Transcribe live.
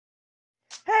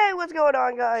Hey, what's going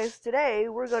on, guys? Today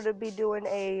we're going to be doing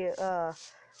a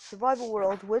survival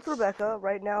world with Rebecca.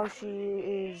 Right now she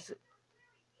is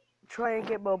trying to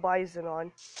get Mo Bison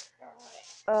on.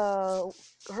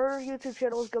 Her YouTube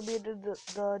channel is going to be in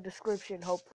the description,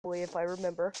 hopefully, if I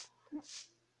remember.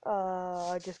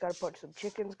 I just got to punch some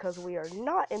chickens because we are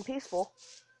not in peaceful.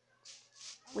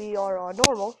 We are on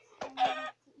normal.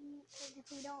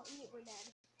 If we don't eat, we're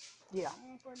dead. Yeah.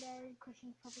 And if we're dead,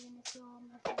 Christian's probably gonna kill all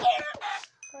of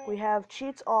us. We have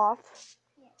cheats off.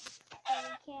 Yeah. So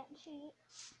we can't cheat.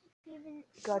 Even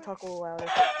Gotta talk a little louder.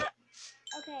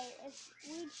 Okay, if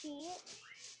we cheat,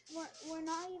 we're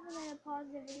not even gonna pause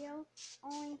the video,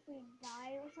 only if we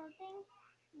die or something.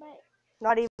 But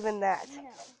not even that. No,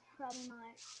 probably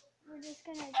not. We're just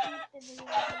gonna keep the video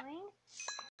going.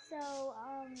 So,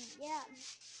 yeah.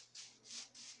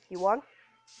 You won?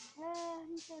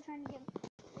 I'm still trying to get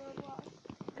Roblox.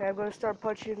 Okay, I'm gonna start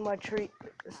punching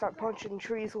punching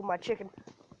trees with my chicken.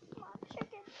 Come on,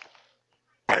 chicken.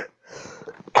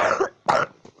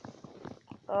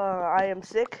 I am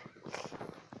sick,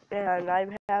 and I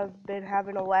have been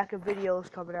having a lack of videos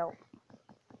coming out.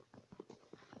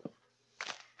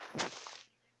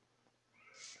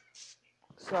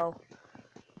 So,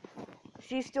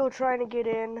 she's still trying to get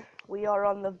in. We are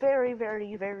on the very,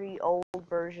 very, very old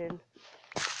version.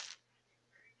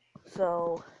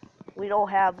 So, we don't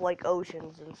have, like,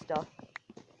 oceans and stuff.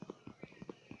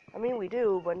 I mean, we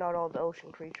do, but not all the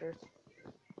ocean creatures.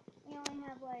 We only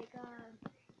have, like,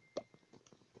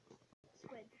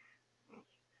 squid.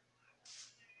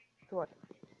 What?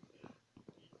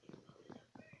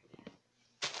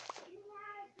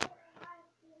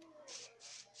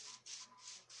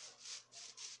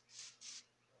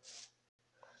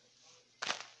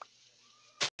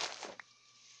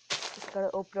 Just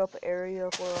gotta open up an area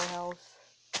for our house.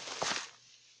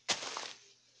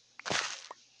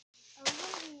 Are we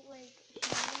gonna be, like,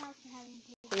 sharing the house and having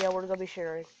kids? Yeah, we're gonna be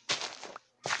sharing.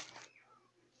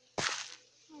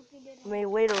 Like we did. I mean,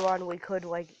 later on we could,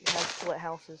 like, have split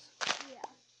houses. Yeah.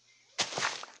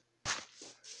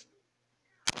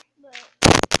 But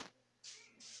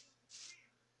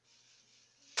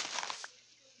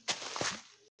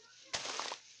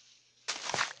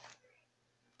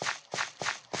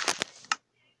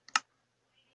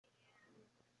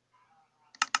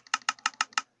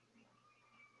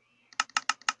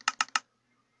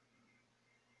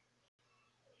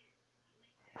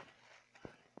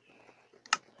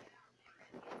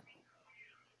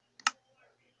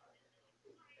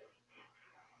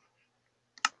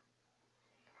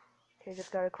Okay,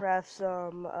 just gotta craft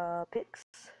some, picks.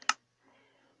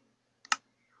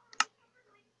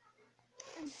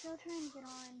 I'm still trying to get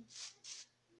on.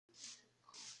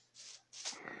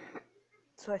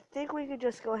 So I think we could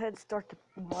just go ahead and start the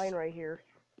mine right here.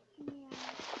 Yeah.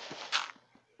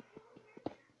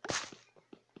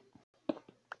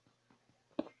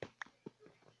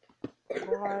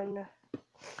 One.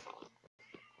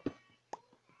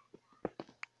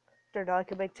 There, now I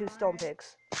can make 2 stone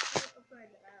picks.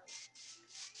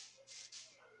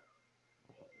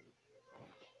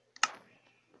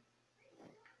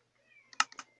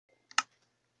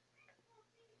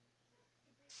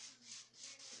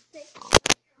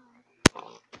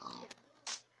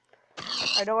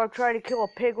 I know I'm trying to kill a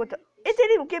pig with the... It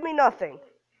didn't even give me nothing.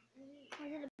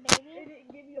 Was it a baby? It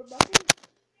didn't give you a mutton?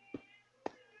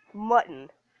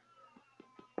 Mutton.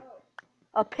 Oh.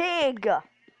 A pig! No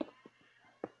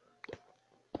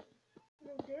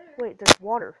dirt. Wait, there's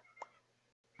water.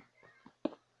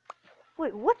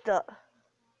 Wait, what the...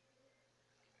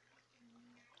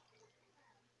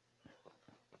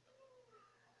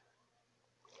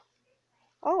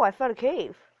 Oh, I found a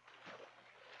cave.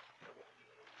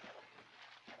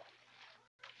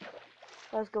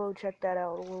 Let's go check that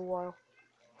out in a little while.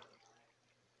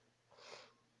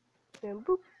 And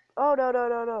boop. Oh, no, no,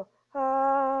 no, no.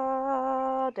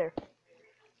 There.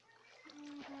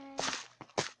 Okay.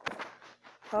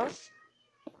 Huh? I'm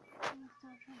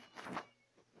still trying.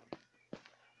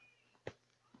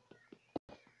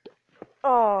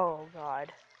 Oh,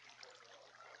 God.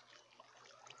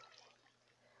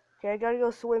 Okay, I gotta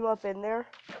go swim up in there.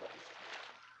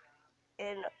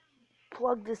 And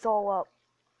plug this all up.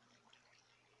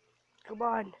 Come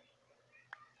on.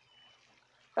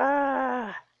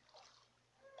 Ah!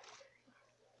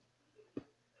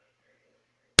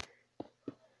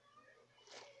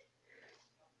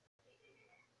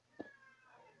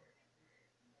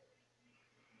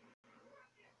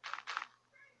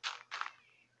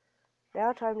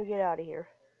 Now time to get out of here.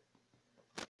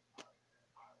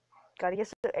 Gotta get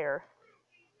some air.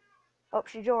 Oh,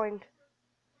 she joined.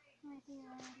 I see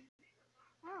that.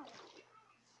 Oh.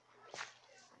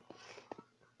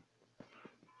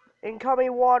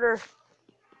 Incoming water.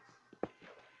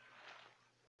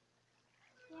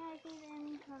 Yeah, I see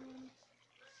them coming.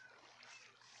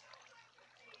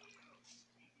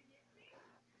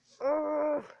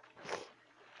 Ugh.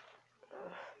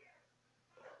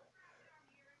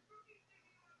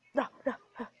 No, no.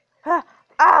 Ah,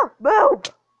 ow, move!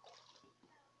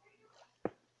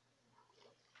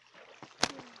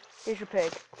 Here's your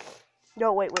pig.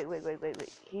 No, wait.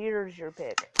 Here's your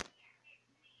pig.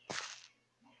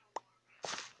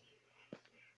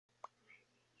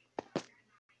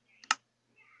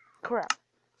 Crap.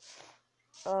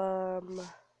 I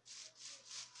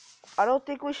don't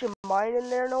think we should mine in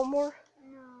there no more.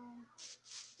 No.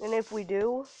 And if we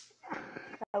do,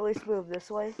 at least move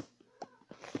this way.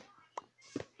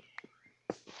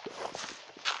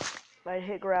 I'd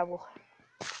hit gravel.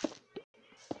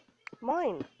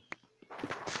 Mine.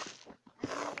 I'm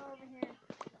gonna go over here.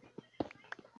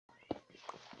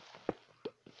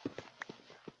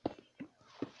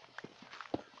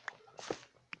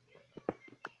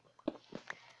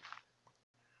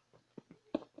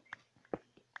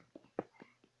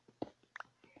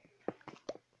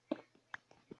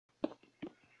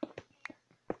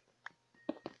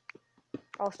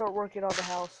 I'll start working on the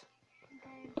house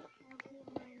Okay, I'll keep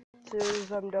mining. as soon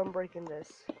as I'm done breaking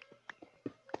this.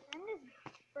 I'm just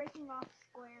breaking off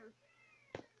squares.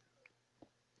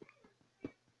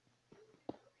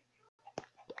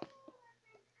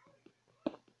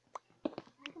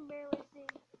 I can barely see.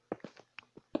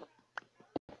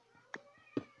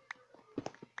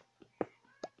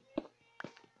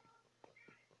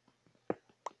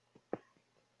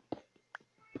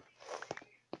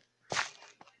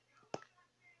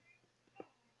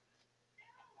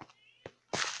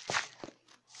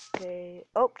 Okay.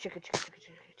 Oh, chicken.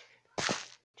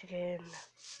 Chicken.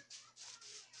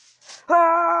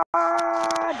 Ah,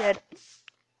 dead.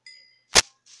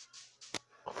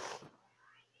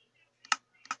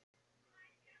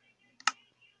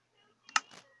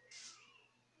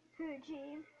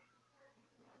 Poochie.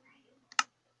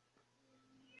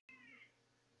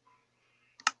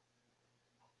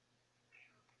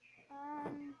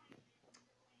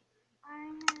 I have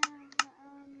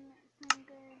some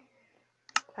good.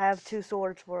 I have 2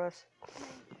 swords for us. Okay.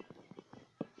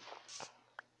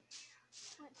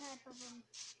 What type of them?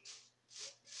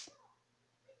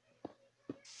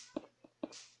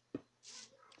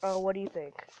 Oh, what do you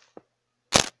think?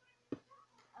 What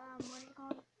is it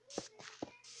called?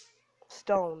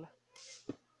 Stone.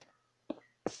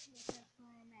 Yes, that's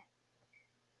what I meant.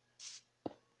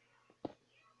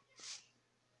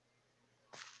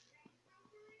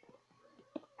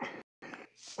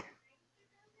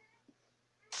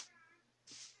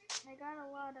 I got a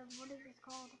lot of, what is this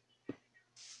called?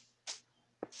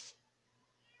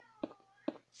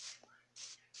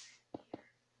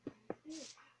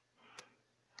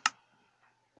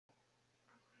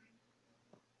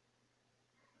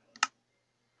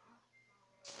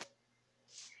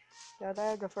 Now that I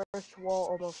have the first wall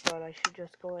almost done, I should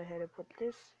just go ahead and put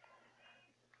this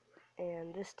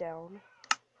and this down.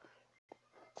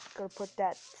 Gonna put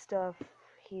that stuff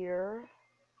here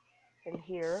and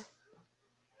here.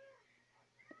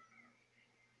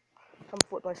 I'm gonna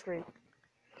flip my screen.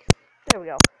 There we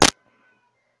go.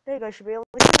 There you guys should be able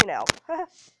to see me now. I'm gonna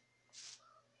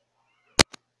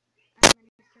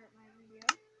start my video.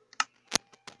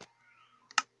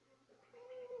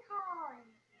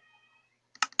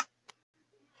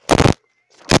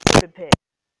 Stupid pig.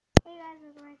 Hey guys,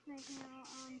 welcome back to my channel.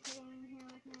 Today I'm here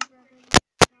with my brother.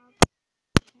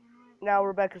 Now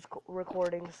Rebecca's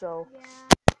recording, so Yeah,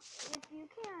 if you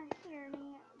can't hear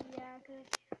me, yeah, cause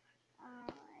I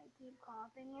keep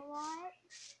coughing a lot,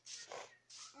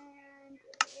 and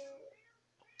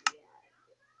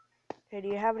hey, do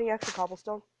you have any extra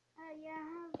cobblestone? yeah, I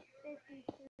have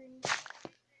 53.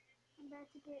 I'm about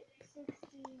to get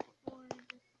 64.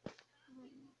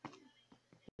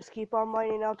 Just keep on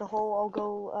mining out the hole. I'll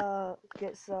go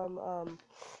get some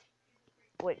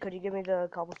wait, could you give me the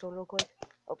cobblestone real quick?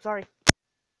 Oh, sorry.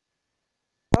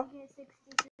 Huh? Get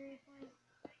 63 for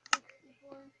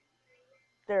 64.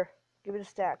 There. Give me the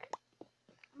stack.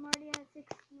 I'm already at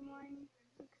 61,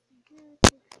 62,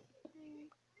 63,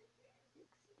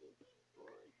 64.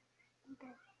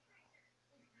 Okay.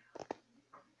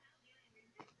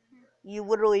 You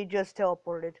literally just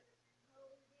teleported.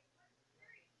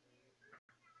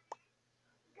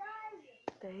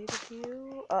 Thank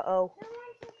you. Uh-oh.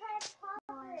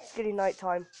 It's getting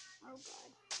nighttime. Oh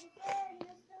god.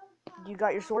 You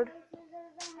got your sword? Yeah.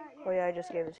 Oh yeah, I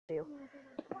just gave it to you.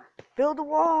 Build the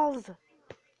walls! I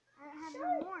have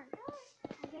no more.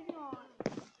 I gave you all.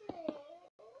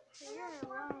 So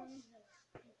you're alone.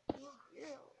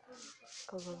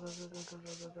 Go, go, go, go, go, go,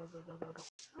 go, go, go, go, go.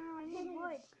 Oh, I need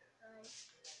wood.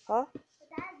 Huh?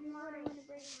 That's mine.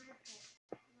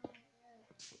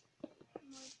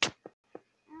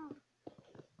 Ow.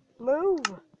 Move!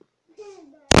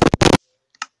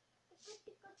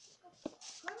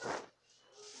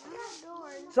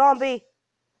 Doors. Zombie!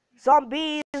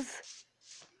 Zombies! Ah.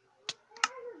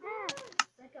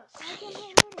 I can't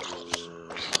hit it.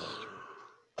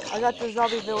 I got the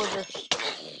zombie villager.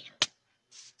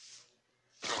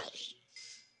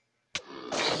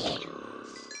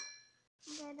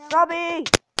 Okay, that Zombie!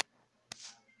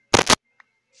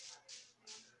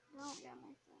 don't get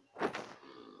myself.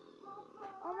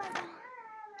 Oh my god.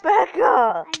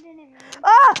 Becca! I didn't mean.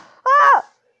 Ah! Ah!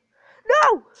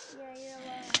 No! Yeah, you're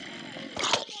alone.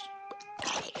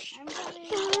 I'm coming.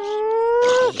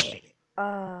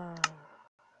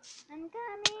 I'm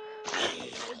coming.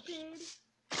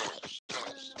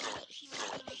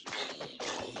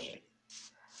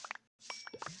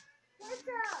 What's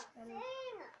up?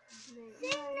 Sing!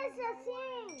 Sing, Nessa,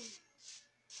 sing!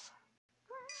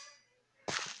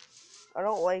 I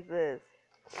don't like this.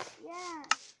 Yeah,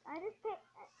 I just picked.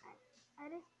 I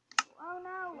just. Oh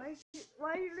no!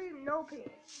 Why are you leaving no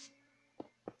pants?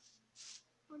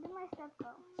 Where did my stuff go?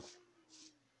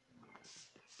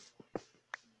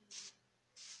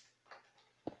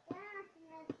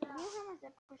 Do you have my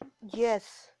stuff question?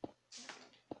 Yes.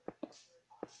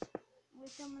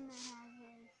 With someone that has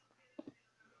his.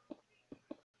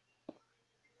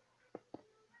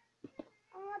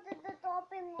 I wanted the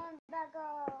topping one Becca.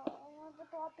 I want the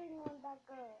topping one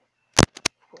Becca.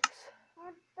 Of course. I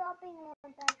want the topping one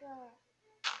Becca.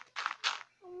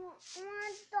 I want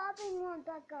the topping one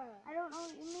Becca. I don't know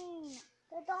what you mean.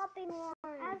 The topping one.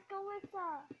 Ask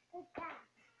Alyssa. The cat.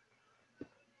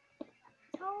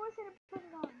 Tell Alyssa to put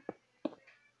it on.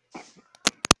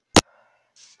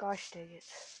 Gosh dang it.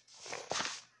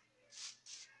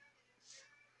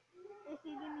 If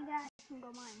you give me that, I can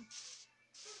go mine.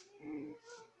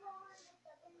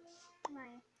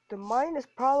 Mine. The mine is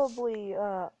probably,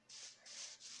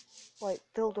 like,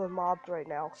 filled with mobs right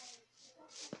now.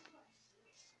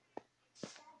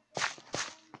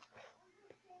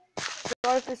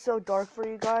 Sorry if it's so dark for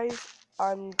you guys.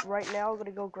 I'm right now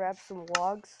gonna go grab some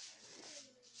logs.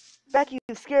 Becky,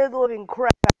 you scared the living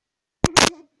crap out.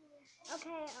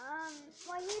 Okay,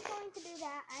 while he's going to do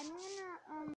that, I'm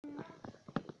gonna,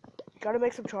 Gotta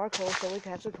make some charcoal so we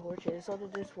can have some torches so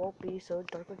that this won't be so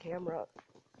dark on camera.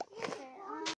 okay,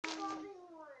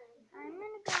 I'm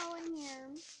gonna go in here.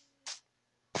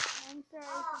 I'm sorry.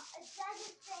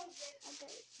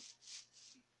 Okay,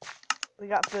 We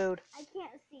got food. I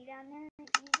can't see down there.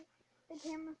 The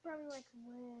camera's probably like,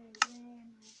 where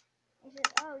am I? It's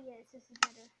just, oh yeah, it's just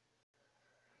better.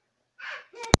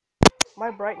 My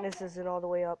brightness isn't all the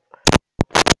way up.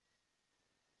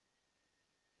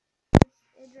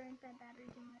 It drank that battery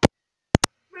too much.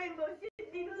 Rainbow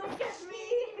City, look at me!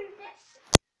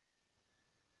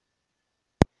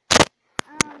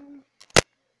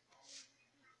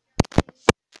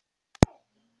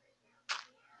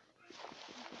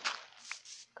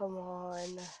 Come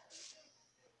on.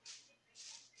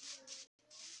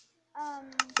 Um,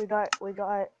 We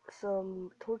got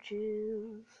some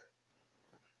torches.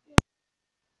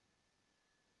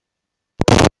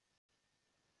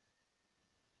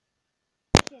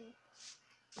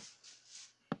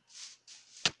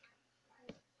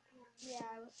 yeah,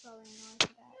 I was probably annoyed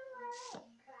with that.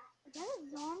 Is that a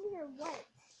zombie or what?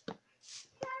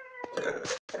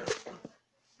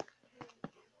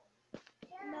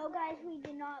 No, guys, we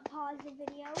did not pause the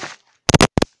video.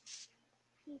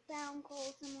 He found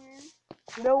coal somewhere.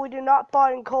 No, we did not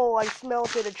find coal. I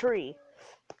smelt in a tree.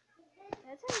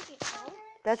 That's how you get coal.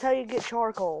 That's how you get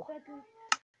charcoal.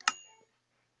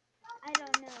 I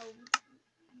don't know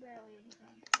really anything.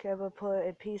 Okay, I'm gonna put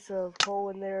a piece of coal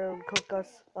in there and cook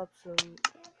us up some.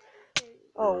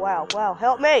 Oh wow, wow!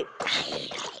 Help me!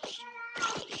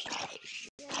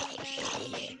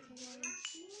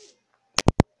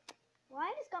 Well,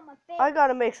 I just got my face. I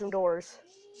gotta make some doors.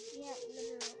 Yeah,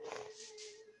 literally.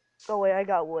 Oh wait, I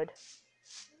got wood.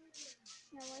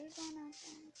 Yeah, why are you going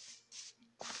outside?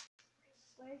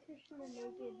 Why is Christian a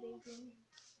naked bacon?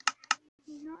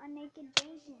 He's not a naked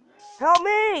bacon. Help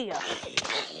me!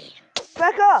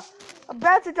 Becca! I'm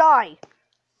about to die!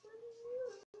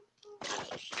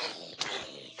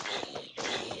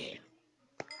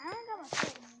 I don't got my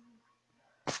face.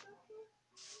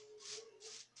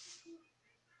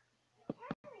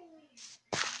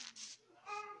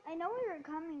 I know where you're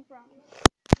coming from.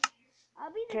 I'll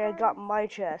be the Okay, I got guard. my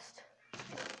chest. Can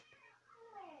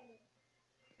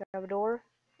I have a door?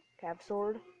 Can I have a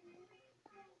sword?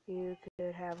 You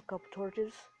could have a couple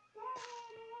torches.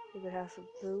 You could have some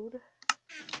food.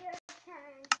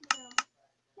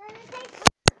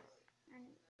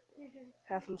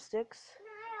 Have some sticks.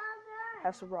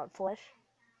 Have some rotten flesh.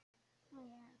 Oh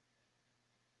yeah.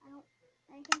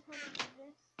 I can put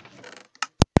this.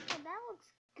 Oh, that looks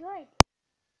good.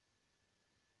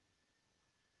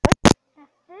 The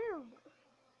food.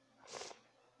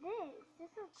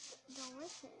 This looks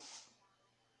delicious.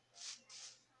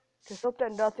 Just hope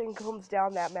that nothing comes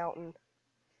down that mountain.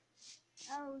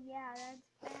 Oh yeah,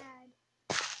 that's bad.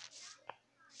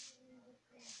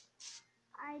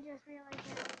 I just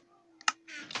realized that.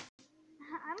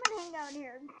 I'm gonna hang out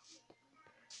here.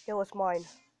 Yo, it's mine.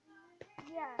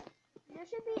 Yeah, there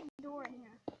should be a door in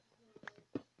here.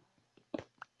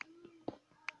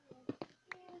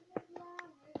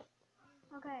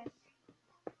 Okay.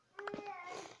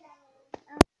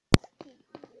 Keep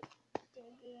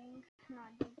digging,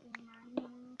 not digging,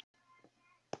 mining.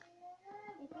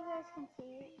 If you guys can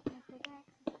see, my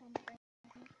pickaxe is kind of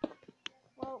breaking.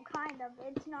 Well, kind of.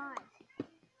 It's not.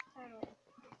 Totally.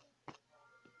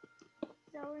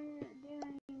 So we're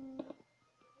doing.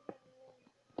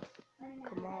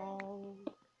 Come on.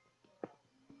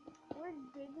 We're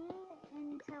digging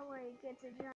until like it's a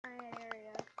giant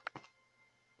area.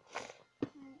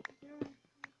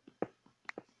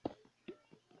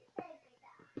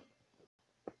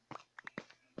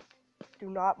 Do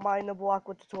not mine the block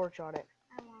with the torch on it.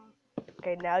 I won't.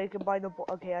 Okay, now you can mine the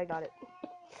block. Okay, I got it.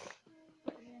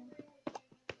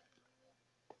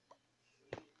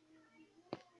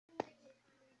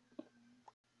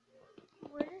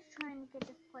 We're just trying to get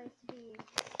this place to be.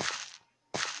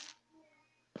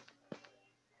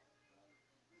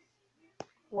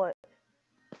 What?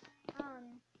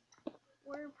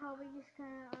 We're probably just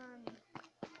gonna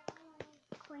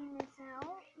clean this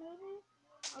out, maybe.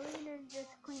 Are we gonna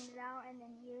just clean it out and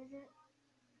then use it?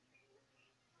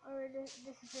 Or this is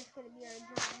just gonna be our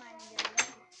giant mining area?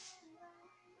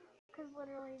 Because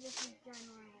literally this is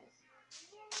ginormous.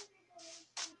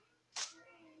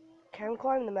 Can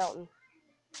climb the mountain.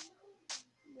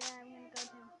 Yeah, I'm gonna go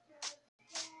too.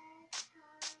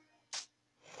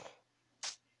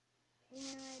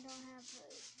 Even though I don't have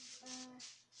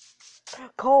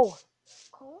Coal.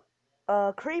 coal?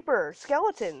 Creeper.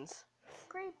 Skeletons.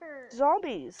 Creeper!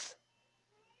 Zombies.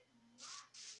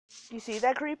 You see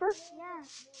that creeper? Yeah.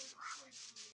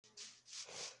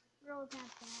 Girls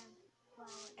have to have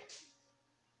flowers.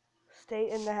 Stay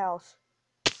in the house.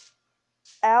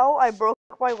 Ow, I broke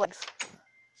my legs.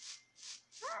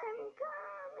 I'm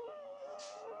coming!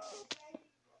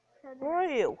 So Where are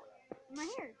you? I'm right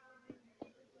here.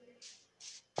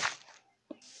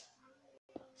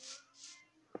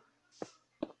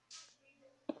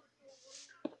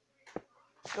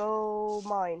 Go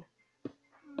mine.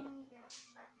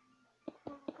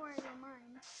 Well, before I go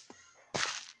mine,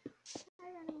 I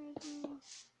gotta make me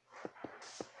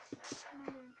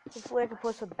another. Hopefully I can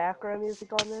put some background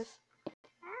music on this.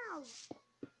 Ow!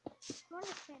 What is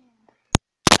it?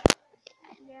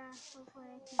 Yeah,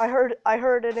 hopefully I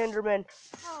heard an Enderman.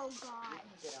 Oh god.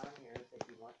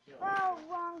 Oh,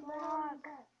 wrong block.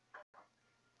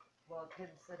 Well,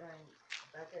 considering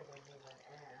Becca didn't even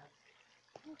ask.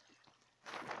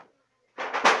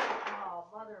 Oh,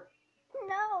 mother.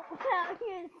 No, how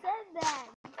you said that.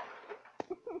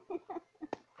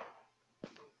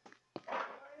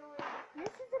 This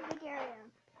is a big area.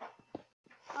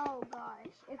 Oh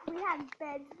gosh. If we had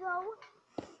beds though.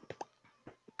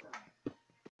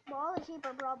 Well, all the sheep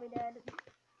are probably dead.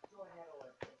 Go ahead,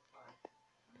 Alyssa, it's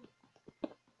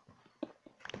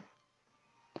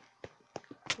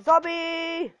fine.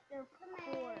 Zombie! They're poor.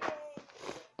 Hey,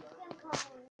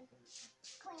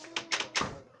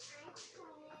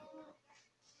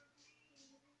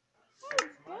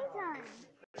 it's daytime.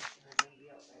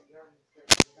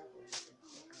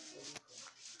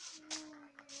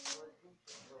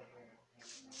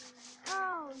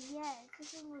 Oh yes, this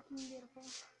is looking beautiful.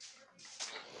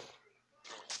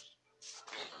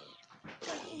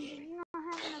 Did you not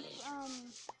have enough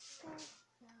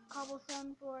cobblestone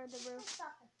for the roof?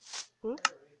 Hmm?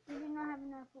 Did you not have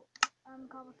enough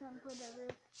cobblestone for the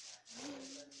roof?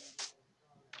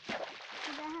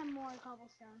 Did I have more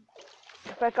cobblestone?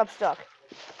 Back up stuck.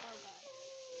 Oh god.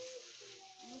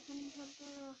 I'm just gonna put the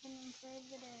roof in and save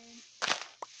the day.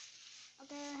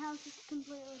 Okay, our house is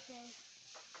completely safe.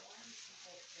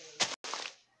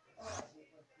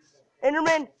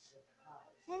 Enderman!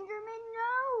 Enderman,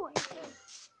 no!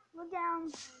 Look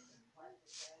down.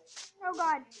 Oh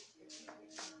god.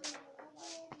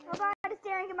 Oh god, it's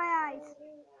staring in my eyes.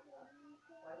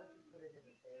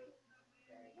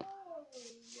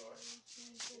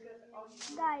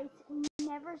 Guys,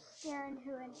 never stare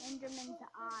into an Enderman's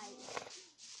eyes.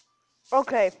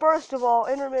 Okay, first of all,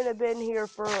 Endermen have been here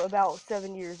for about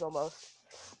 7 years almost.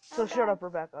 So shut Okay. up,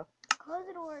 Rebecca. Close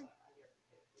the door.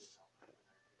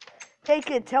 Hey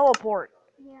kid, teleport.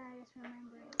 Yeah, I just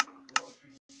remembered.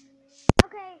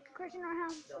 Okay, Christian, our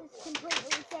house is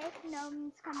completely safe. No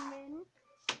one's coming in.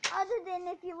 Other than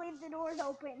if you leave the doors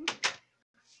open.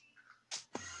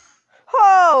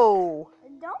 Oh!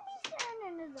 Don't be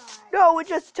staring in his eyes. No, it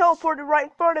just teleported right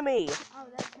in front of me. Oh,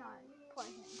 that's not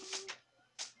pleasant.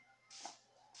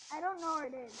 I don't know where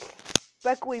it is.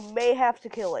 Rebecca, we may have to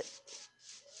kill it.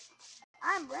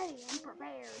 I'm ready and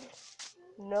prepared.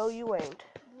 No, you ain't.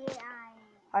 Yeah, I am.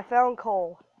 I found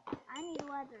coal. I need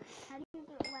leather. How do you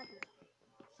get leather?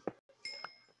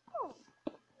 Oh.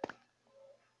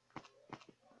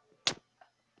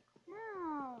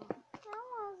 No, that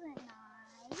wasn't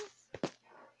nice.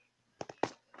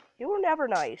 You were never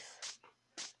nice.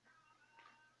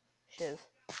 Shiz.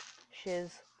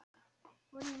 Shiz.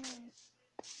 What do you mean?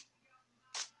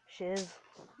 Shiz.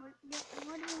 What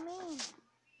do you mean?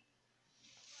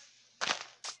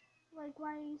 Like,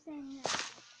 why are you saying that?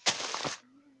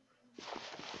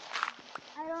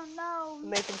 I don't know. I'm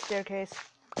making a staircase.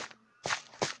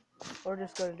 We're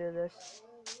just gonna do this.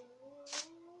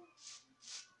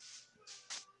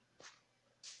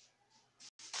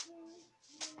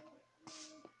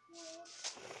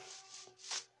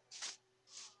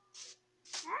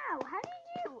 Ow, how did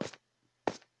you?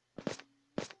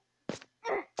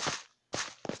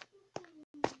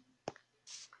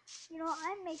 You know,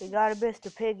 I'm We making. got a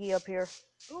Mr. Piggy up here.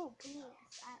 Ooh, please.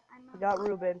 I'm We not. got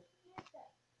Ruben.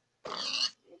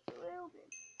 It's Ruben.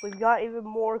 We've got even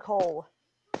more coal.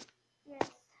 Yes.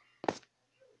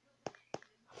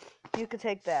 You can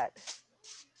take that.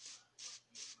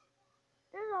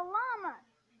 There's a llama.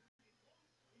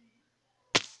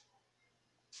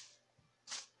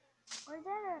 Or is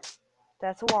that a?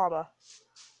 That's a llama.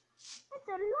 It's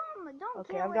a llama. Don't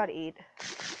Okay, kill I've it. got to eat.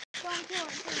 Don't kill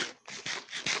it, please.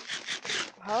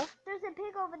 Huh? There's a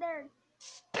pig over there.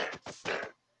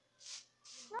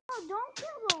 No, don't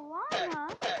kill the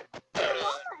llama. The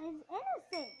llama is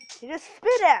innocent. He just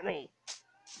spit at me.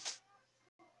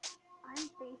 I'm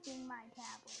facing my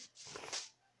tablet.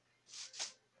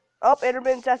 Oh,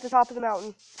 Enderman's at the top of the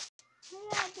mountain.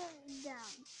 Yeah, get it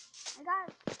down. I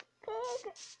got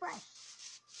pig fresh.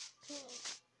 Pig.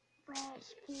 Fresh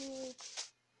pig.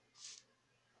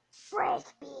 Fresh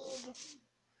pig.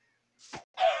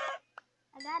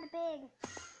 I got a pig.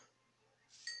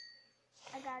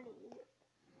 I gotta eat it.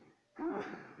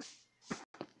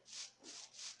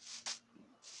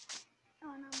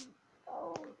 Oh no.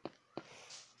 Oh.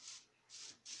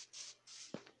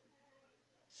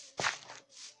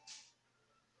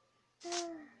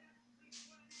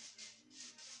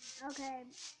 Okay.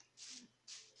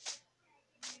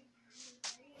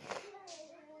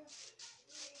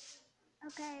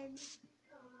 Okay.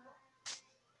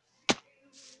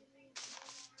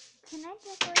 Can I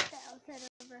decorate the outside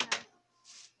of our house?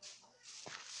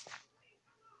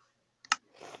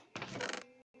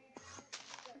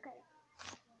 Okay.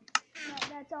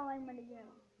 That's all I'm gonna do.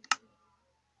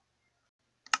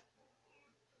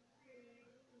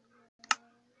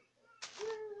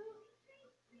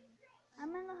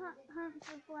 I'm gonna hunt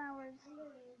for flowers.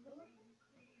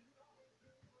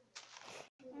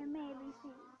 And maybe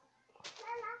seeds.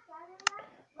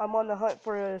 I'm on the hunt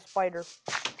for a spider.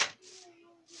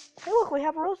 Hey, look, we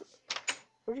have a rose.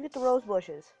 Where'd you get the rose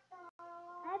bushes?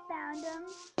 I found them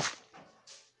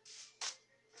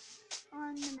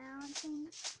on the mountain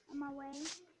on my way.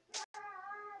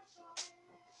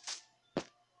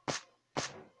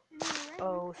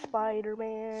 Oh,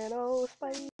 Spider-Man,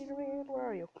 where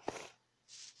are you?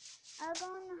 I'll go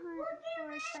on the hunt for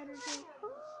a spider too. Oh,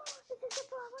 is this a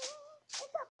flower land?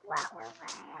 It's a flower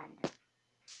land.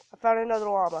 I found another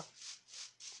llama.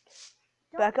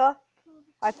 Don't Becca,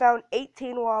 I found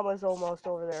 18 llamas almost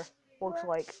over there. Looks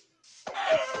like.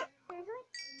 Seriously?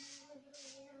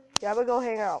 Yeah, I'm gonna go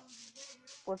hang out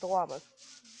with the llamas.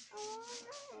 Oh,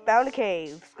 Found a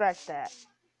cave. Scratch that.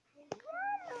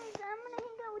 llamas. I'm gonna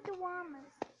hang out with the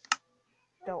llamas.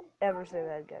 Don't ever say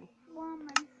that again.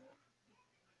 Llamas.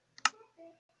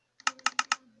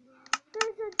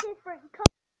 There's a different color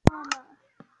llama.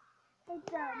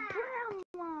 It's a brown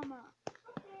llama.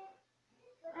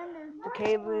 And there's The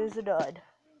cave is a dud.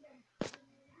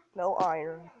 No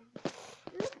iron.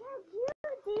 Look how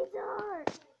cute these are.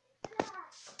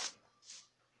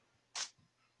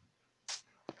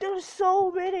 There's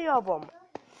so many of them.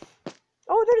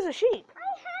 Oh, there's a sheep. I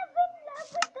have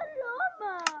enough with the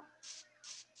llama.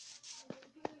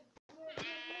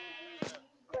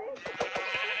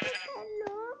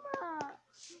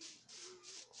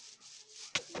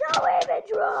 No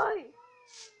inventory!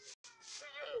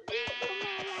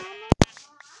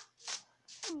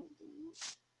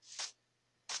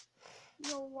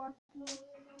 You're lucky.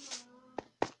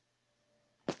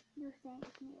 You're staying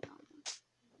with me, Llama.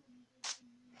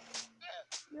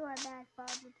 You're a bad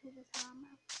father to this llama.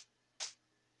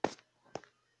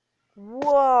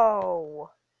 Whoa!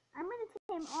 I'm gonna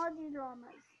tame all these llamas.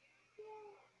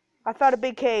 I found a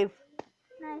big cave.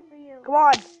 Nice for you. Come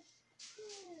on!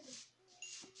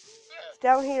 It's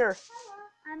down here.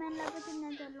 I'm in love with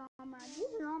another llama.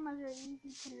 These llamas are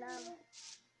easy to love.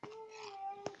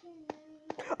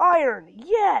 Iron!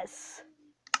 Yes!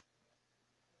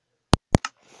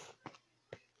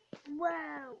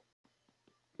 Whoa!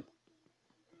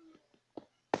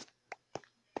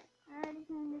 I already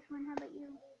tamed this one. How about you?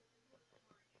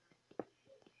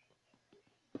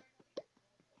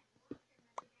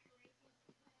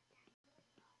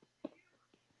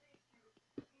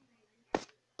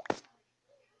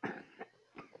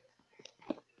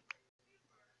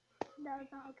 That was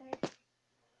not okay.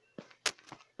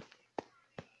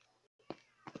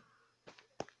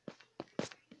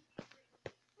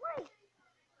 Wait!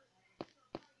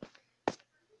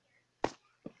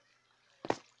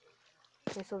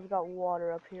 Okay, so we've got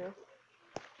water up here.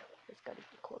 Just gotta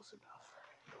get close enough.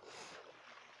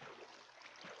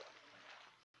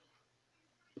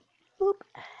 Boop.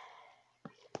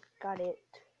 Got it.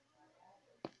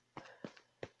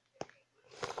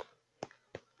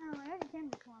 Oh, I already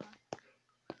tamed this llama.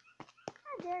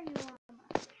 How dare you, llama?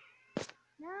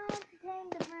 Now to tame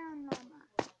the brown llama.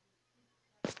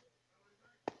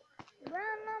 The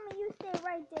brown llama, you stay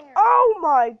right there. Oh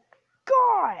my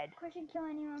god! Question kill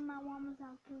any of my llamas,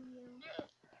 I'll kill you.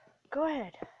 Go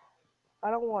ahead. I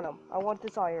don't want them. I want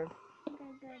this iron.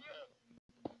 Okay, good.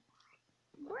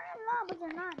 Brown llamas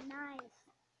are not nice.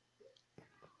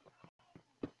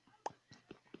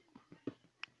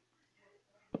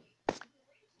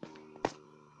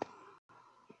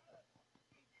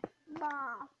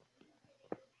 Bah.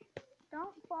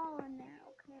 Don't fall in there,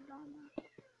 okay, llama?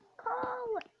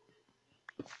 Call!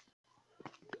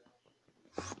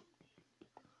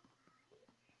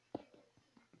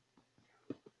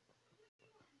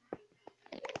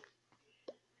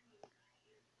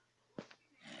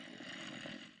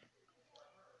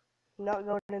 I'm not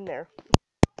going in there.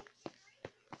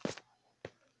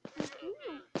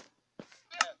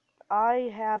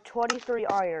 I have 23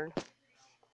 iron.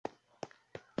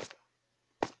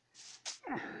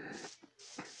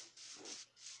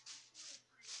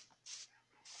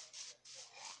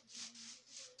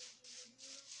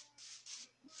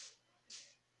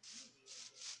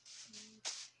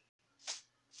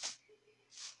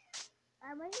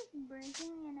 I was just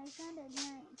breaking and I found a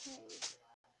giant cave.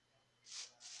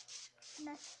 And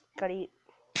that's Gotta eat.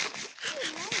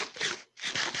 nice.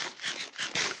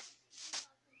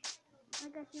 I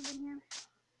got you in here.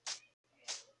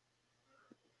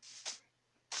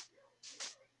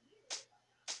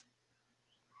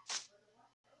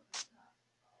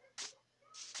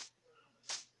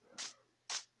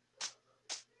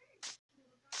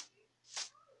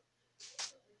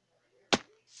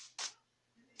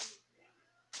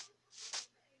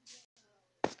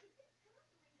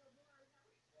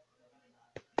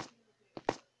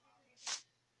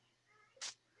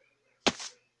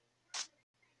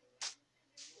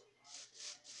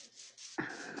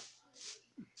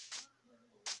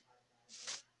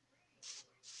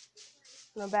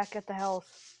 And I'm back at the house.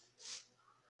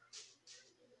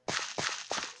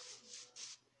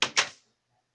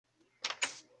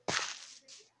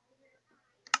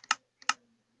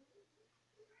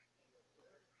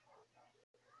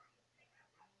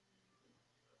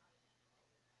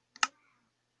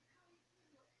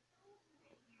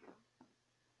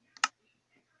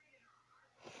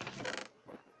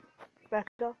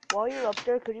 Becca, while you're up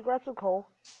there, could you grab some coal?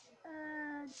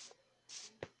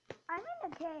 I'm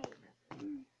in a cave.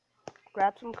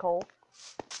 Grab some coal.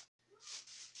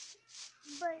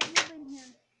 But you've been here.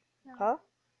 So Huh?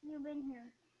 You've been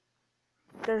here.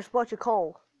 There's a bunch of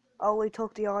coal. I only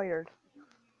took the iron.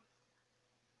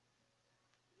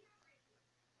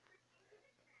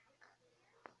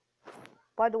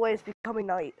 By the way, it's becoming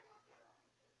night.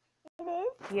 It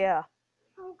is? Yeah.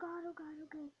 Oh god,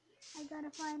 okay. I gotta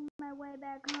find my way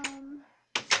back home.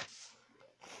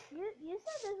 You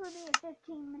said this would be a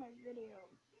 15-minute video.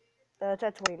 It's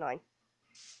at 29.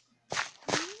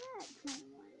 Mine's at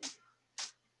 21.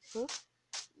 Hmm?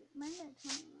 Mine's at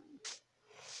 21.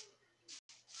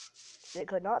 It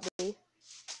could not be.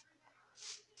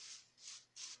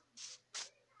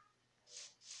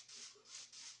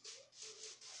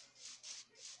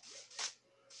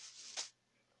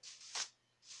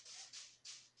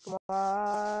 Come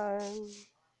on.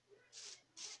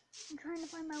 I'm trying to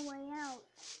find my way out.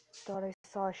 Thought I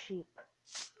saw a sheep.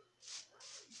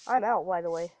 I'm out, by the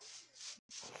way.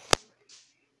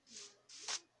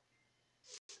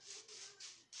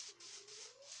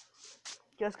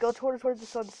 Just go towards where the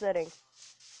sun's setting.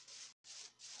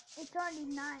 It's already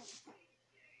night.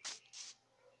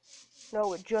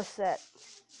 No, it just set.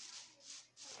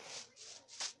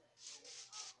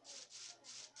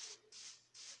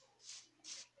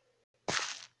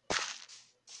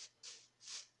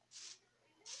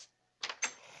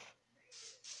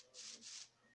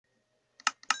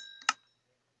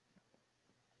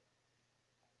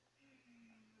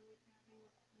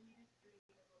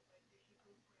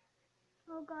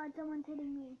 Oh god, someone's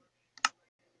hitting me.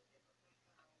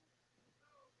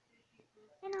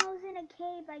 And I was in a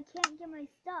cave, I can't get my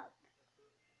stuff.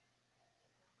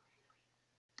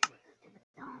 Stupid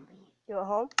zombie. You at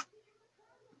home?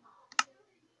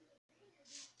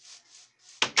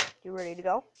 You ready to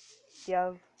go? You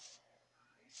have...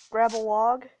 Grab a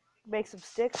log, make some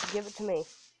sticks, and give it to me.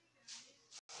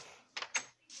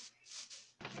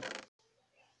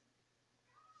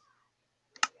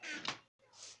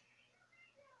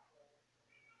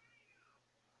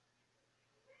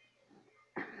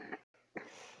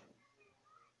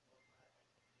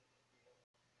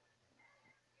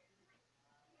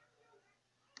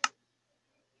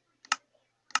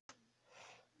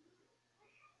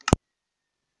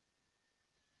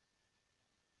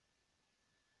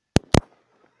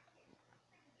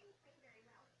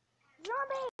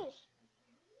 Zombie!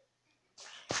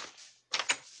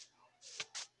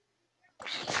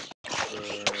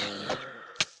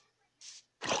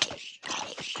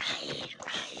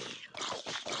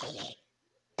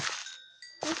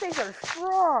 These things are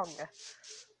strong.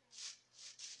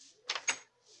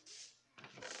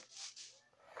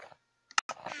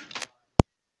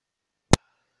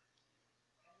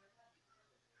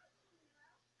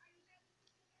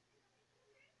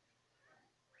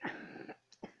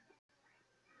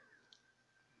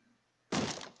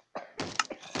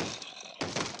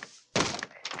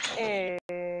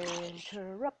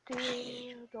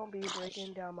 Interrupting. Don't be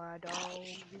breaking down my dog.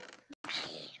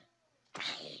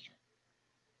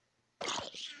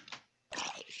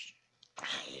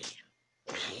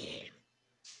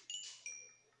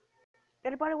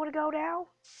 Anybody want to go now?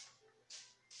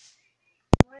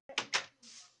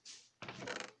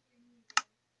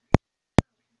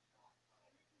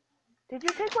 Did you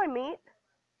take my meat?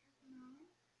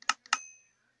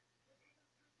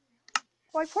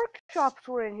 My pork chops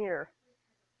were in here.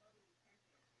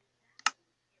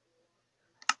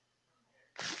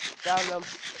 Found them.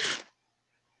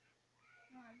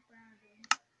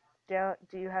 Do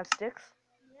you have sticks?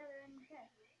 Yeah, they're in the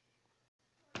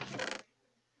chest.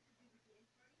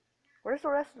 Where's the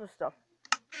rest of the stuff?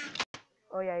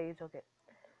 Oh yeah, you took it.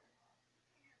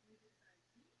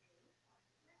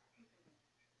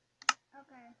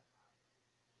 Okay.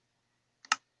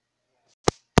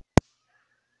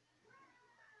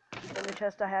 In the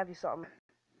chest I have you something.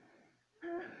 The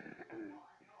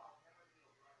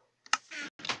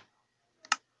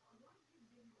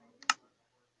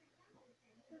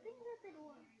things at the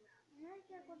door. I'm not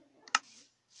sure what it is.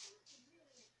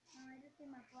 I just see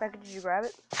my Becca, did you grab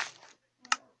it?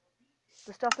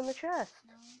 The stuff in the chest.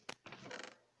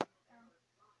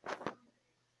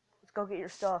 Let's go get your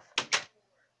stuff. I'm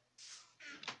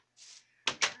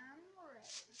ready.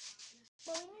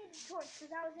 But we need a torch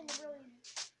because I was in a really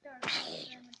dark place.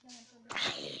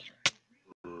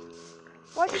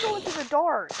 Why'd you go into the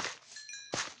dark?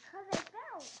 Because I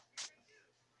fell.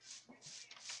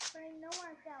 But I know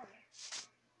I fell.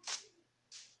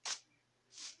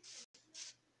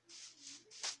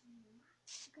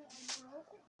 Okay, I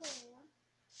broke a hole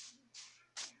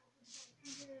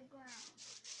into the ground.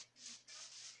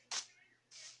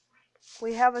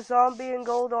 We have a zombie in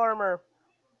gold armor.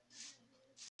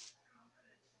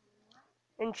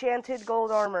 Enchanted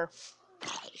gold armor.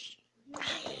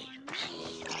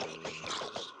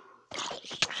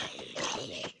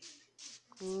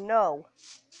 No.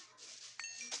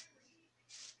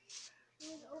 It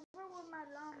was over where my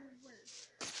lungs were.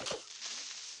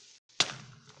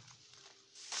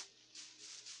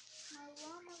 My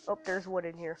llama Oh, there's wood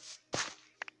in here.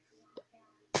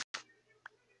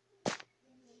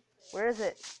 Where is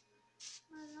it?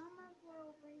 My llamas were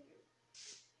over here.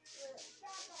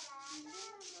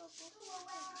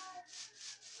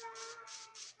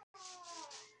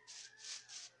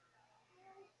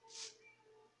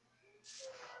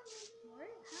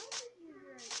 What? How did you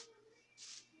write?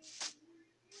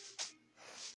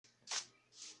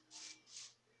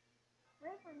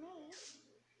 Wait for me.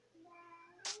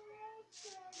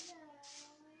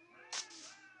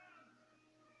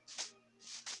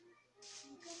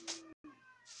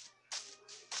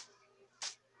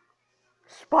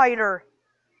 spider.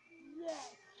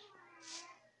 Yes.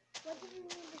 What did you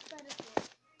need the spider for?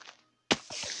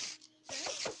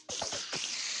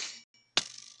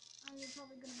 Oh, you're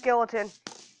probably gonna. Skeleton.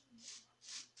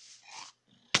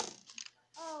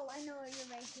 Oh, I know what you're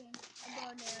making. A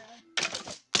bow and arrow.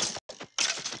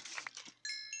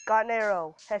 Got an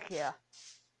arrow. Heck yeah.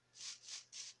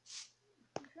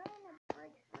 I'm trying to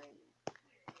break free.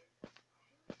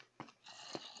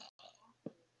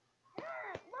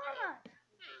 Ah, llama!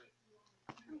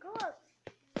 I'm close.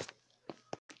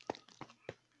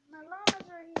 My llamas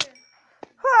are here.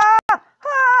 Ah!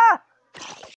 Ah!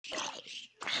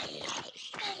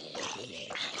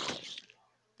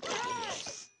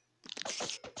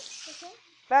 Okay?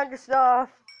 Found your stuff.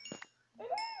 It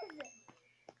is!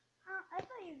 I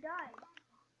thought you died.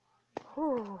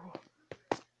 Whew.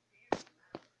 I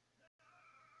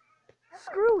thought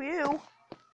Screw you. you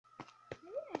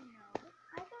didn't know.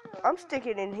 I thought it was I'm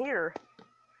sticking in here.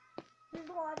 There's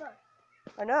lava.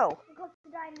 I know. We're close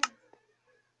to diamonds.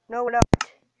 No, we're not.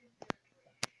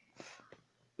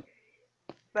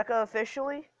 Becca,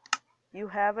 officially, you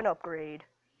have an upgrade.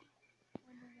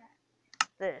 What is that?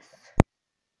 This.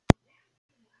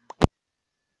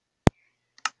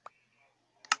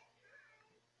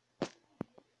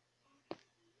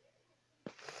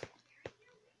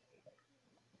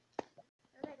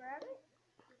 Did I grab it?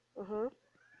 Mm-hmm.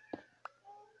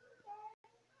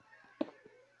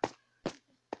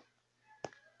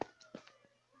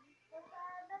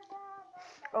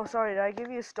 Oh, sorry, did I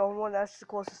give you a stone one? That's the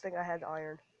closest thing I had to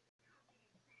iron.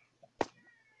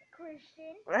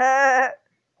 Christian, Stay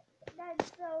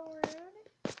that's so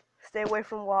rude. away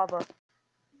from lava.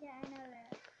 Yeah, I know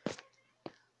that.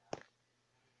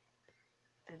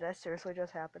 Did that seriously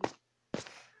just happen?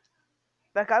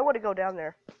 Becca, I want to go down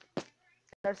there.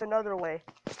 There's another way.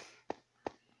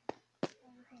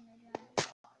 Everything I done.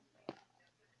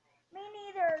 Me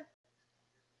neither.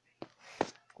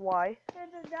 Why?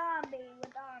 There's a zombie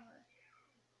with armor.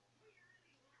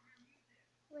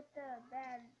 With the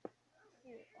bad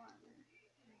suit armor.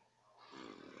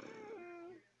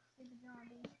 Stupid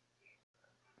zombie.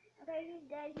 Okay, he's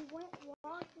dead. He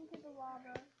walked into the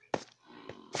lava.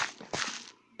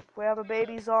 We have a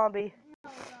baby zombie. Oh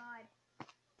god.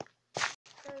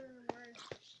 Those are the worst.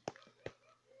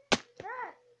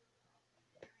 Ah!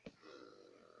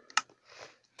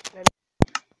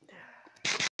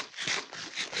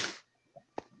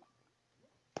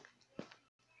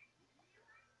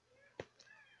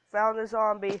 Found a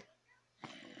zombie.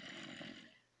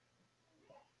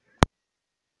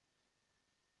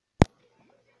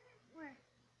 Where?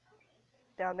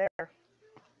 Down there.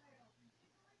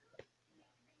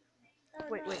 Oh,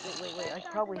 Wait, no. wait, wait, wait, wait. I That's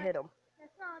not probably the hit him.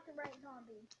 That's not the right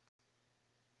zombie.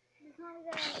 The zombie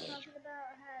that I was talking about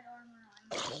had armor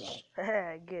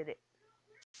on. Get it.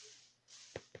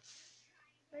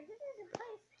 But this is a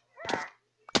place. Ah!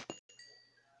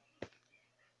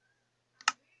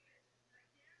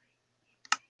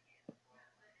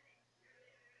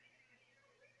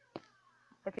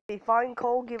 If you find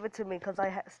coal, give it to me, because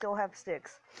I still have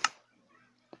sticks.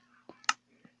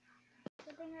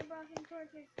 Good thing I brought some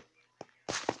torches.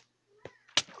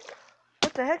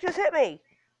 What the heck just hit me?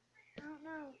 I don't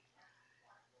know.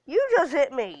 You just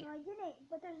hit me. No, I didn't.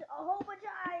 But there's a whole bunch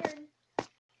of iron.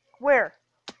 Where?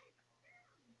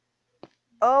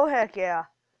 Oh, heck yeah.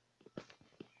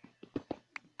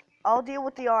 I'll deal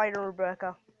with the iron,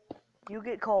 Rebecca. You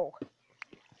get coal.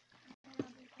 And I'll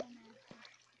be coal master.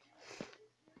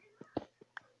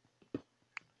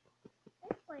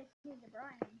 This place needs a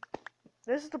brine.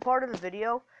 This is the part of the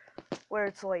video where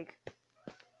it's like,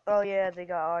 oh yeah, they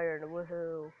got iron,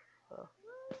 woohoo.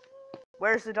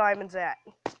 Where's the diamonds at?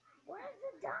 Where's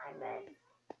the diamond?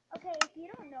 Okay, if you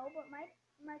don't know, but my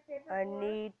favorite I ore-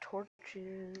 need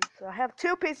torches. I have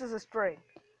 2 pieces of string.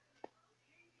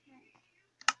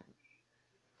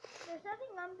 There's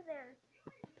something up there.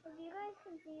 If you guys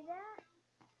can see that,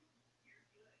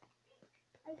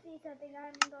 I see something.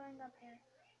 I'm going up there.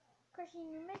 Christian,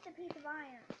 you missed a piece of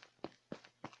iron.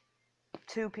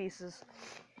 2 pieces.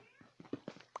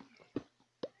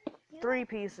 You 3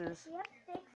 pieces. You have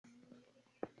sticks?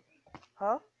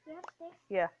 Huh? You have sticks?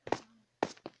 Yeah.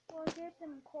 Well, here's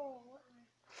some coal.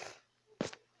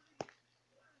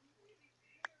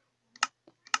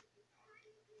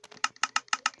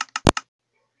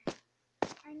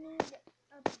 I need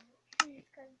a piece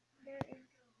because there is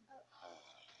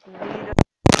Need a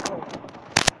coal.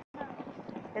 no.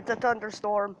 It's a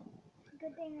thunderstorm.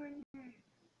 Good thing we're in here.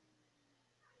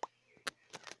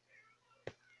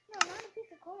 No, not a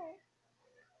piece of coal.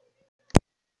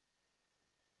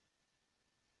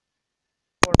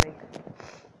 Storming.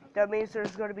 That means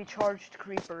there's going to be charged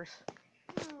creepers.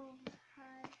 Oh,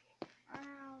 God. Our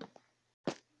house.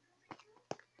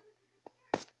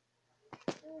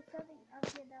 There was something up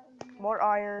here that was missing. More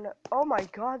iron. Oh my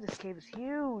god, this cave is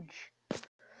huge.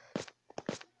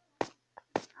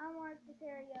 I marked this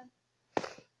area.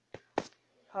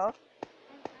 Huh?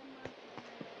 I marked the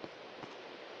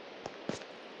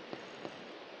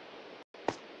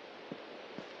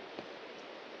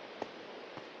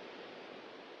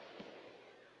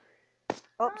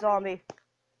Oh, zombie.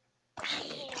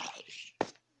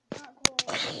 Not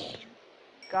cool.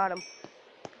 Got him.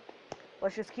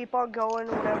 Let's just keep on going.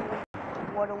 Whenever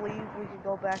we want to leave, we can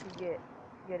go back and get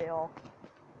it all.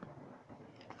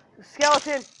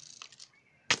 Skeleton!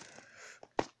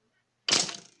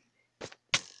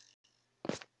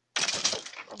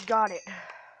 Got it.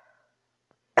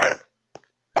 Oh.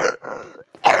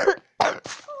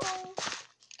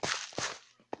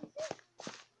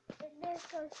 This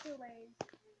goes two ways.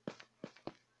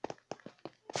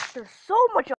 There's so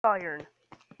much iron.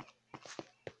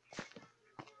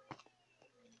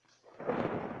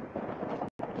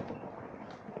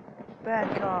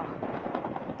 Back up.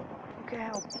 Look at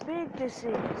how big this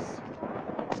is.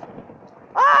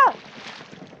 Ah!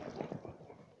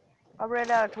 I ran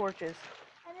out of torches.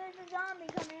 And there's a zombie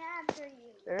coming after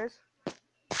you. There's.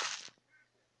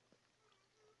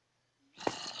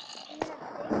 And you have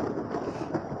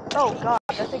sticks? Oh god,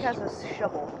 that thing has a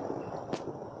shovel.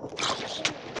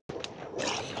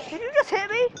 Did you just hit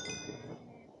me? You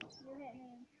hit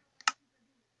me.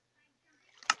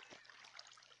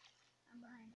 I'm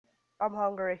behind you. I'm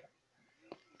hungry.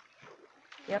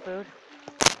 Yeah, food.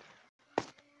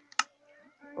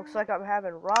 Looks like I'm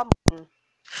having ramen.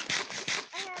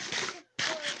 I have chicken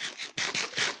pork.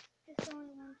 Just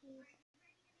only one piece.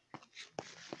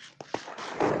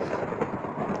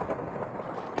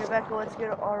 Rebecca, let's get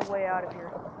our way out of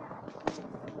here.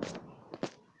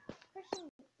 Christian,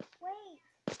 wait.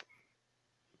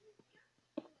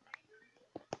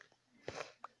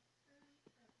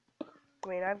 I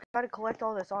mean, I've got to collect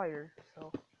all this iron,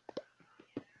 so.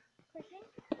 Christian?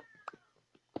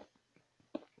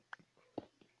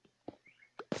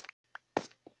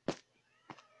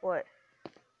 What?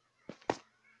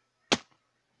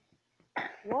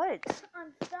 What?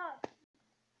 I'm stuck.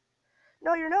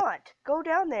 No, you're not. Go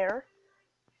down there.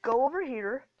 Go over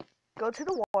here. Go to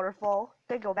the waterfall.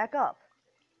 Then go back up.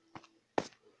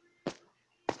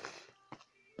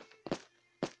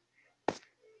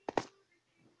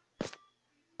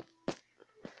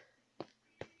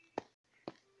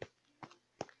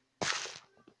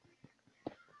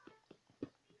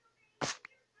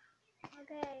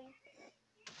 Okay.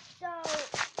 So,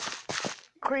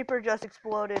 Creeper just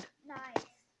exploded. nice.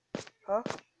 Huh?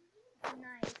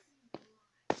 Nice.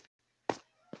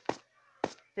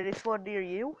 Did it explode near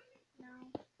you? No.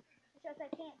 It's just I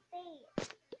can't see.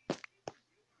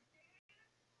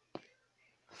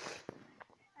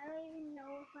 I don't even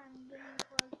know if I'm getting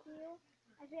close to you.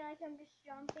 I feel like I'm just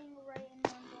jumping right in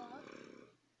one block.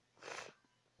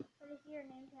 What is your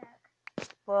name tag?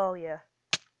 Well, yeah.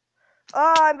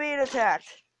 Oh, I'm being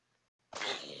attacked.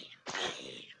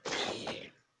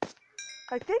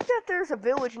 I think that there's a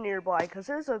village nearby, because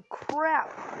there's a crap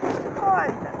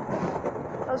ton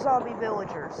of zombie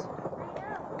villagers. I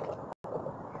know.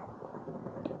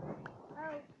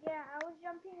 Oh, yeah, I was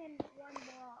jumping in one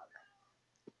block.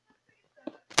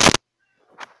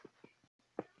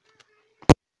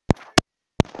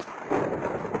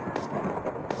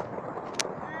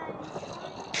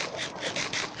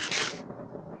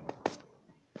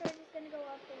 So we're just gonna go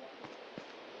up the wall.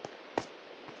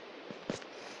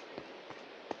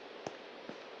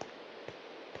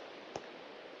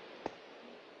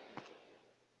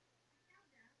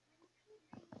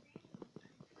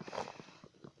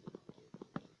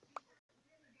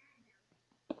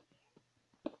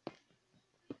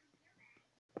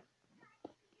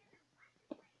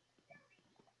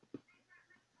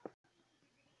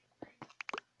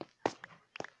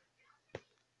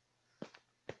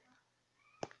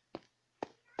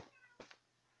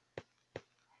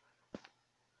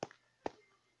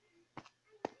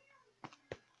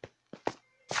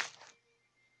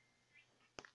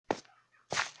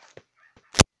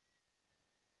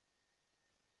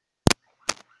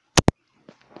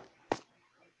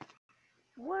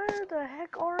 Where the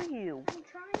heck are you? I'm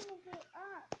trying to get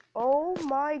up. Oh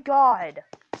my god.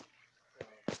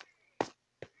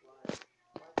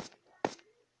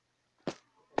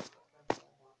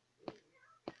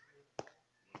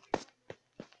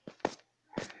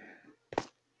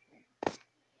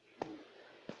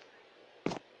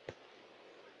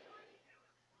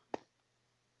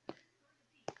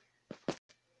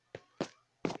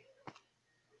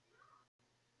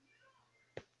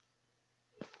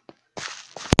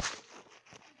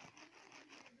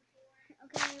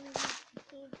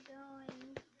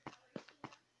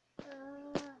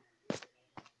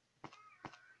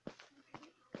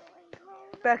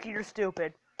 Becky, you're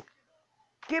stupid.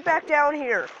 Get back down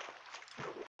here.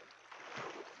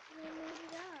 We made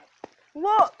it up.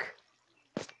 Look.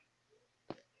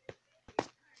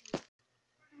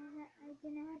 I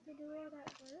didn't have to do all that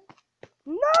work.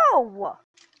 No.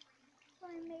 So I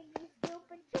made these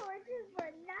stupid torches for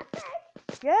nothing.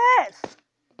 Yes.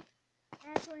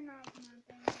 Actually, not for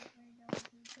nothing.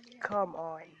 Actually, don't. Come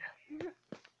on.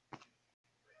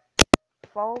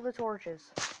 Follow the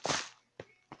torches.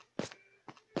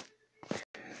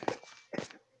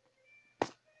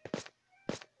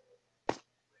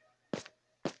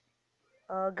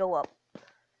 Go up.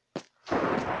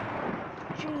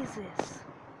 Jesus.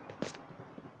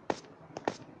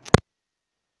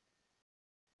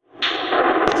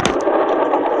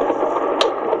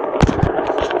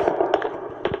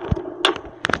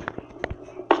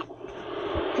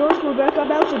 George, Rebecca, I'm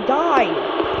about to die.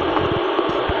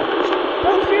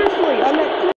 No, seriously, I'm at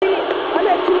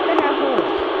 2.5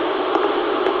 holes.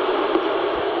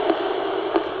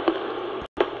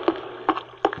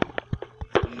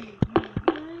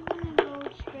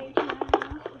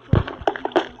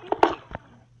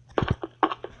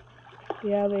 We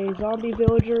have a zombie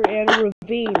villager and a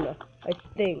ravine, I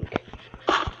think.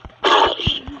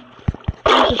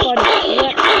 We need to find a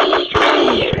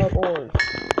collection of ores.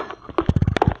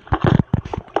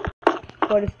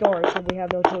 But it's dark, so we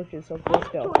have no torches, so let's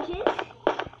go.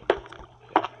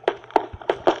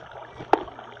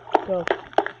 Go.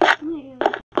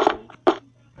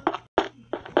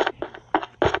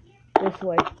 This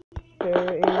way.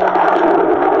 There is...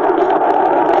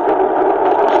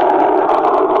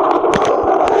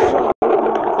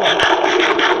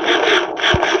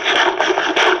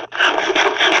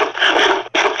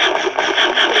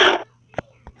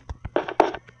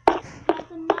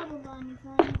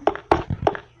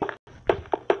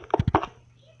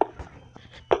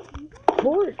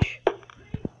 torch.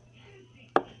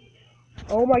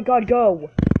 Oh my god, go.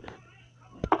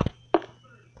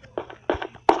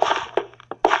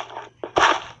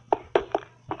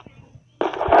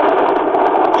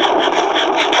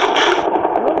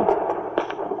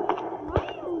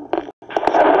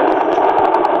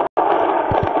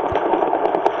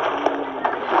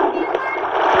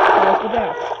 Let's go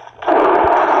back.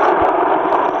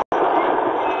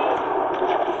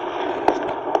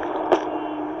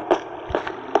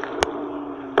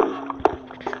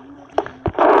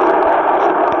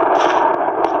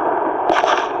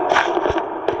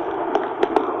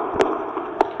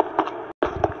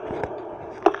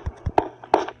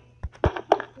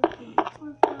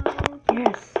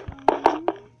 Yes.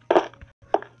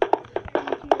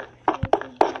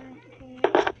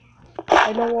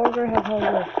 I no longer have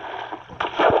hunger.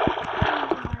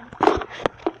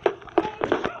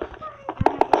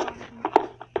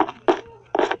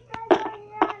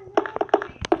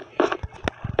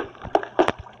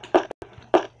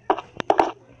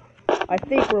 I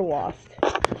think we're lost.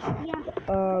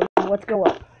 Yeah. Let's go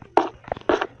up.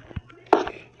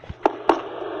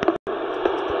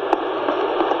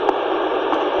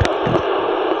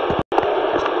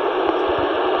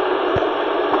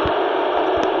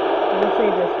 Let's say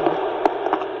this way.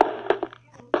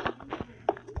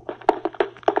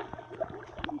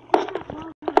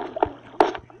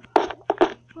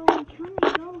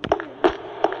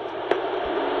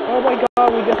 Oh my god,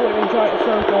 we just went in a giant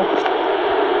circle.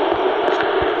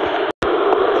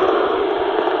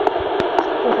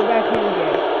 Look, we're back here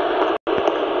again.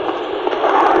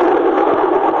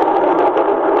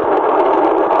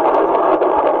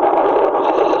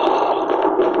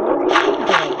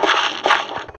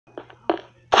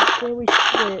 That's where we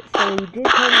split, so we did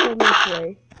come from this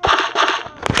way.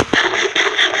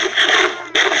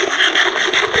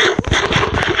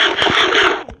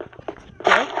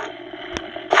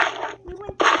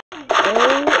 Oh,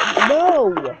 no!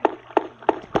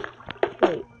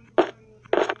 Wait.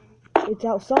 It's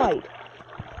outside.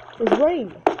 There's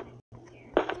rain.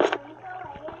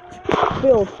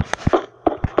 Build.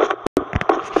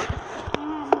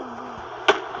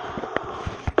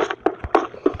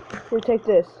 Here, take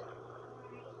this.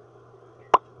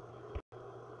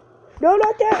 No,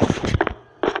 not that!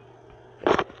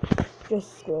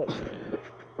 Just screw it.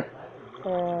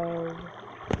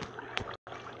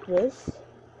 This.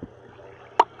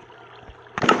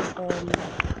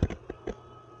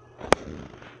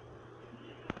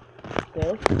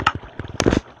 This.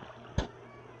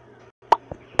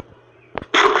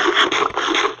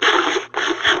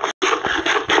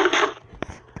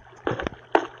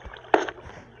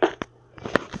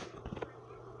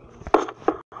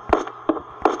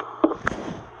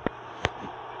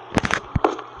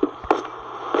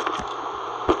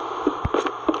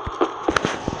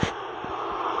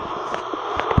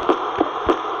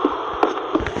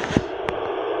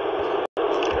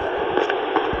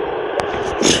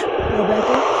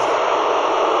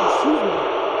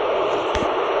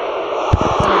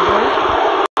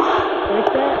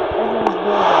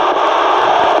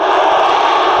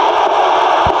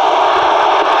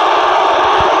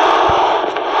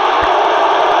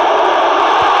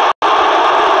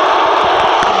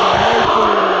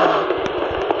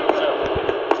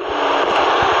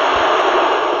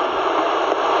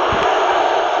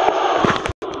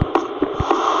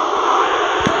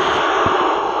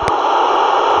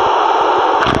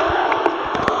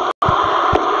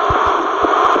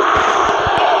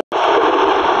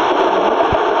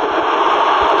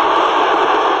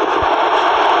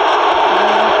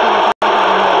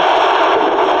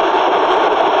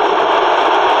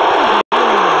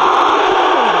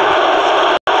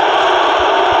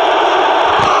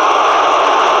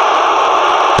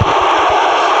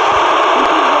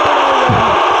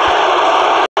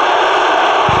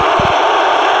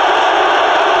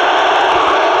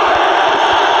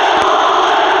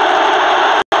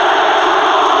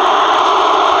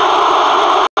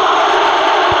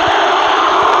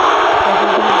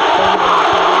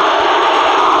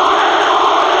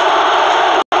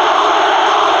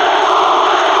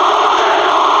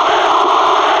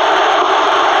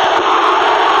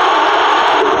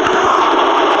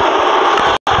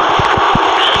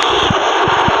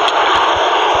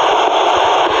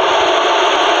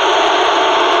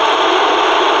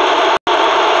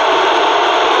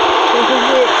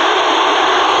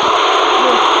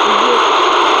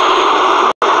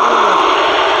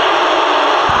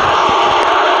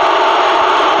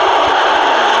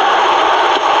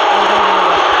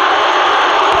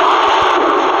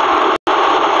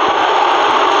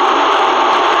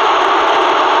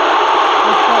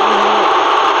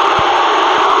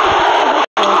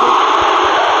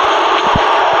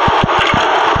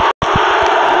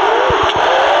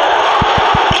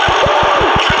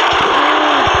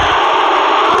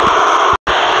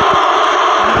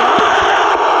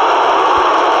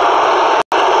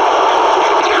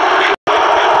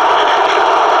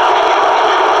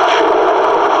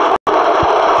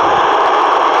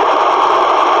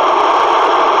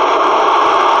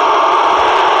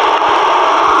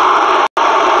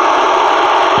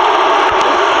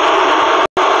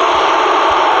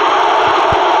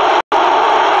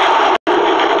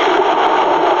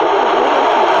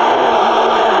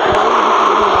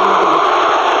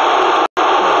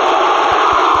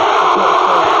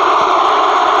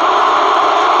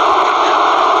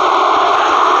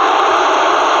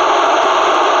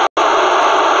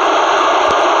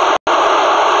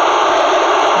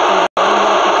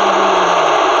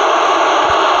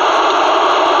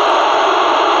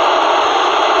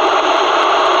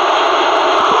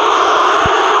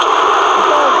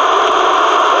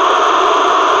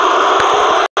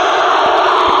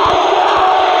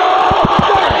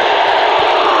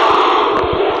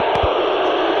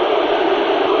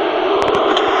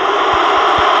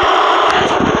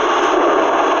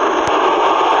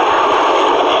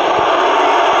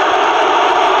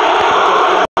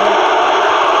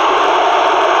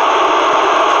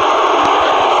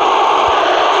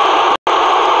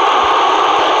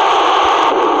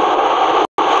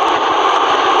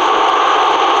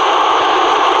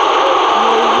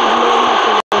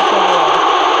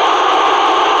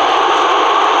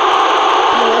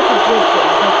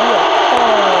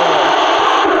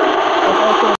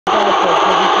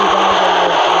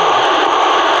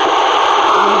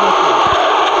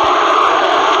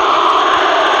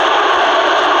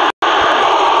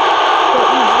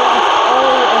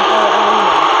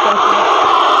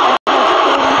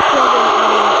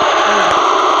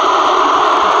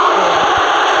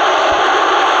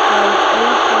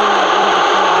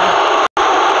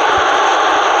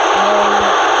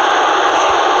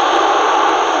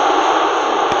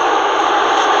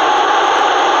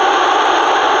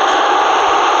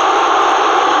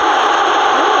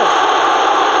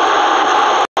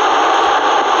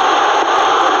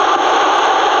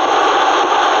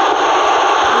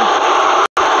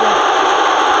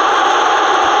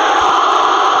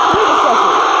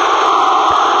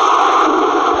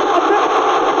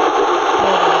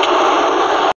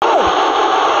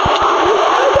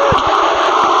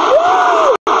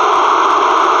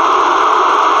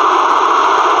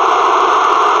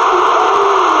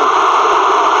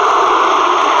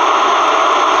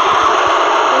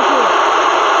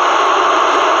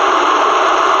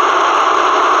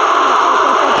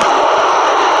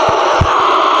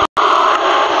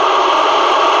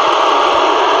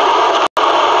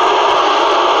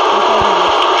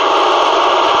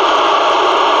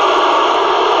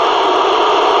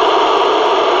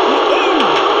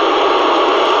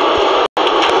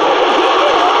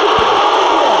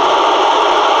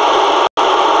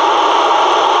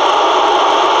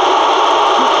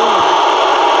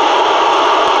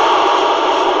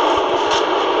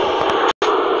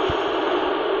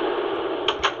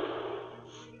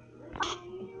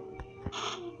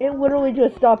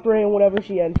 just stopped raining whenever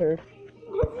she entered.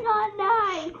 It's not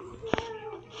nice.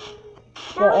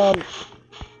 But,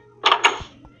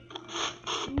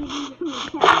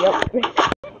 yep.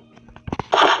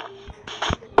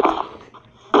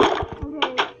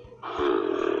 Okay.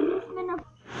 Just gonna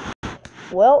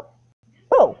Well,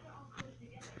 oh,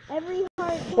 every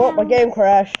heart counts. well, my game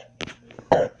crashed.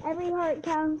 Every heart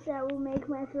counts. That will make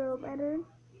my throw better.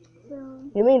 So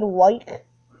You mean like?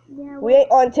 yeah. We ain't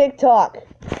on TikTok.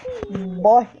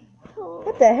 Boy,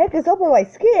 what the heck is up on my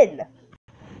skin?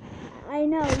 I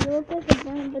know, you look like a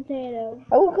burnt potato.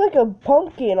 I look like a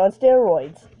pumpkin on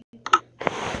steroids.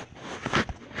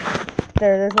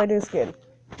 There's my new skin.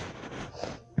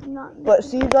 Not But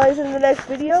see you guys in the next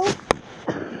video.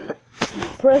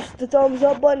 Press the thumbs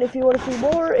up button if you want to see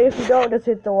more. If you don't, just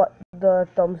hit the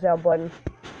thumbs down button.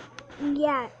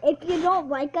 Yeah, if you don't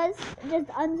like us, just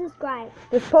unsubscribe.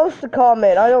 Just post a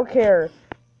comment. I don't care.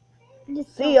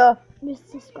 Just See ya. Just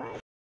subscribe.